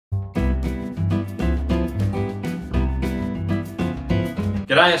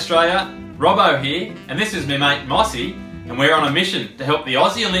G'day Australia, Robbo here, and this is my mate Mossy, and we're on a mission to help the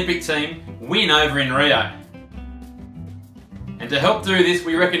Aussie Olympic team win over in Rio. And to help do this,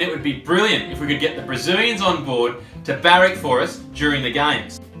 we reckon it would be brilliant if we could get the Brazilians on board to barrack for us during the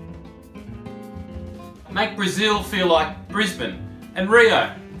Games. Make Brazil feel like Brisbane, and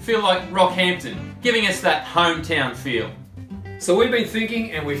Rio feel like Rockhampton, giving us that hometown feel. So we've been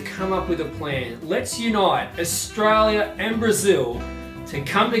thinking and we've come up with a plan. Let's unite Australia and Brazil to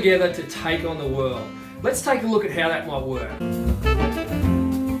come together to take on the world. Let's take a look at how that might work.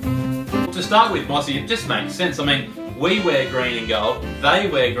 To start with, Mossy, it just makes sense. I mean, we wear green and gold, they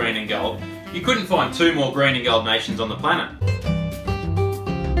wear green and gold. You couldn't find two more green and gold nations on the planet.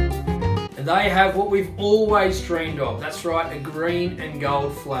 And they have what we've always dreamed of. That's right, a green and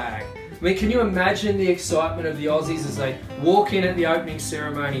gold flag. I mean, can you imagine the excitement of the Aussies as they walk in at the opening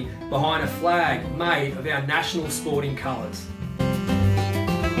ceremony behind a flag made of our national sporting colours?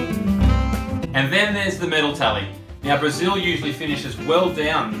 And then there's the medal tally. Now Brazil usually finishes well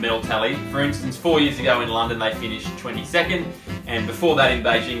down the medal tally. For instance, 4 years ago in London they finished 22nd, and before that in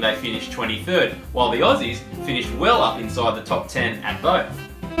Beijing they finished 23rd, while the Aussies finished well up inside the top 10 at both.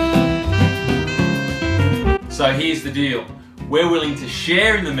 So here's the deal. We're willing to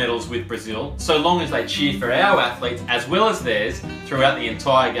share in the medals with Brazil so long as they cheer for our athletes as well as theirs throughout the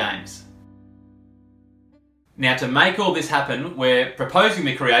entire Games. Now to make all this happen, we're proposing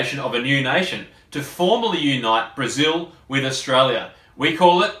the creation of a new nation to formally unite Brazil with Australia. We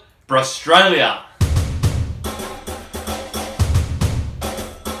call it BRASTRALIA.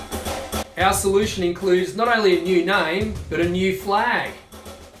 Our solution includes not only a new name, but a new flag.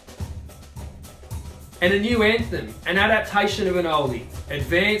 And a new anthem, an adaptation of an oldie,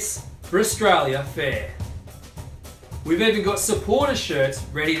 Advance BRASTRALIA Fair. We've even got supporter shirts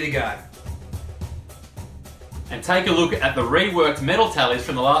ready to go. And take a look at the reworked medal tallies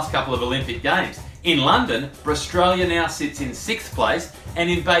from the last couple of Olympic Games. In London, BRASTRALIA now sits in 6th place, and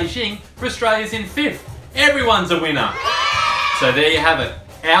in Beijing, BRASTRALIA's in 5th. Everyone's a winner! So there you have it,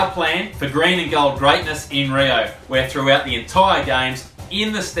 our plan for green and gold greatness in Rio, where throughout the entire Games,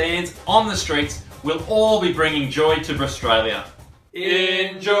 in the stands, on the streets, we'll all be bringing joy to BRASTRALIA.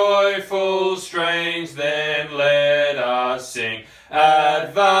 In joyful strains then let us sing,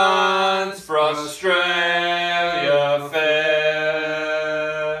 Advance BRASTRALIA Fair.